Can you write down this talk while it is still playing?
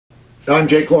I'm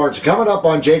Jake Lawrence. Coming up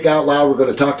on Jake Out Loud, we're going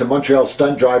to talk to Montreal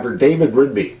stunt driver David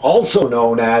Rigby, also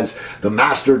known as the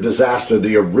Master Disaster,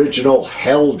 the original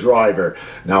Hell Driver.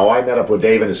 Now, I met up with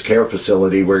Dave in his care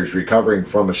facility where he's recovering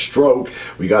from a stroke.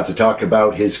 We got to talk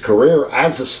about his career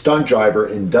as a stunt driver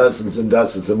in dozens and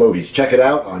dozens of movies. Check it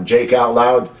out on Jake Out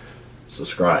Loud.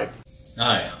 Subscribe.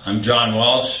 Hi, I'm John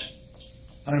Walsh.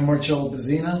 I'm Marcel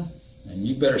Sabourin. And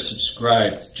you better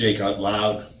subscribe to Jake Out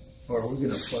Loud, or we're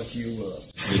gonna fuck you up.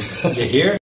 You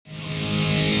hear?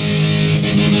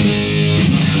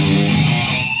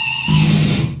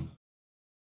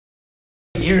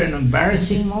 Hear an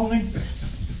embarrassing moment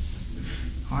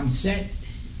on set?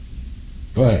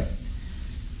 Go ahead.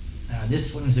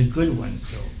 This one's a good one,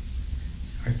 so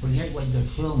I forget what the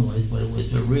film was, but it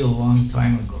was a real long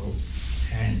time ago.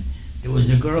 And there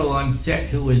was a girl on set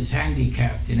who was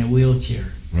handicapped in a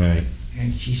wheelchair. Right.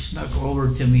 And she snuck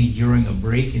over to me during a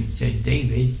break and said,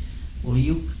 "David, will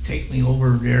you take me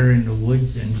over there in the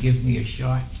woods and give me a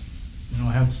shot? You know,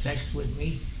 have sex with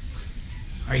me?"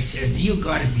 I said, "You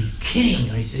gotta be kidding."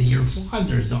 I said, "Your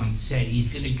father's on set.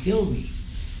 He's gonna kill me."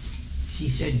 She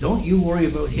said, "Don't you worry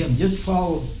about him. Just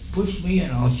push me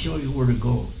and I'll show you where to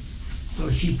go."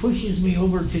 So she pushes me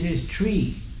over to this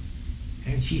tree.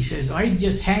 And she says, "I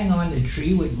just hang on the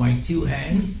tree with my two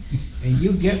hands, and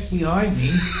you get behind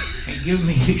me and give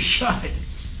me a shot."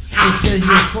 She says,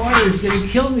 "Your father's going to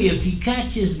kill me if he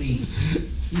catches me.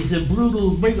 He's a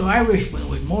brutal big Irishman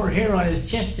with more hair on his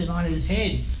chest than on his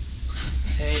head."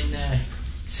 And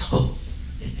so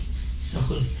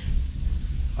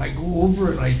I go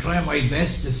over and I try my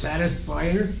best to satisfy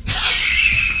her.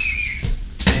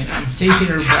 And I'm taking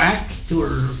her back to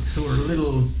her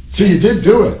little... So you did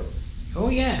do it? Oh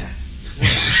yeah,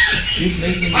 he's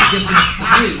making a difference to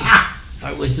me.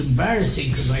 I was embarrassing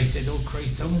because I said, "Oh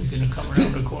Christ, someone's going to come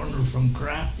around the corner from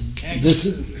Kraft and catch me." This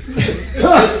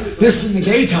in the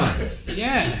daytime?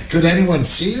 Yeah. Could anyone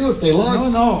see you if they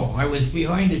looked? No, I was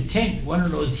behind a tent, one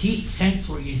of those heat tents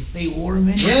where you stay warm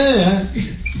in. Yeah.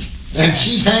 And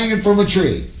she's hanging from a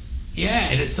tree.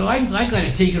 Yeah, and so I got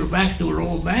to take her back to her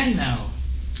old man now.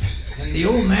 And the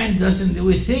old man doesn't do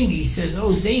a thing. He says,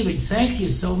 "Oh, David, thank you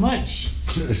so much."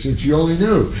 If you only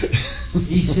knew.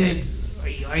 He said,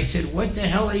 I said, "What the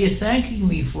hell are you thanking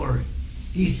me for?"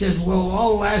 He says, "Well,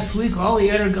 all last week, all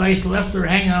the other guys left her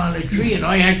hanging on a tree, and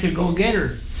I had to go get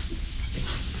her."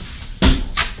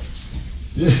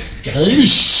 Are you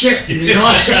shit? You know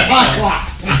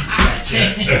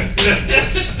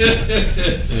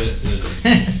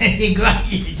He got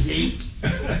you, Jake.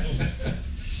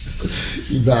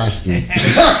 You bastard.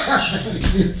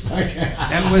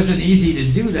 That wasn't easy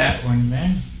to do, that one,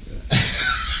 man.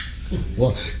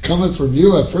 Well, coming from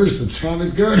you at first, it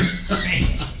sounded good.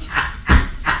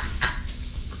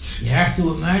 You have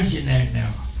to imagine that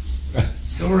now.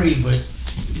 Sorry, but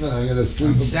No, I'm gonna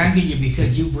sleep. I'm thanking you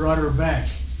because you brought her back.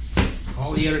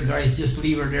 All the other guys just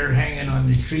leave her there hanging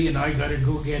on the tree, and I gotta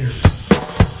go get her.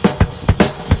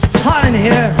 It's hot in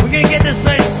here. We're gonna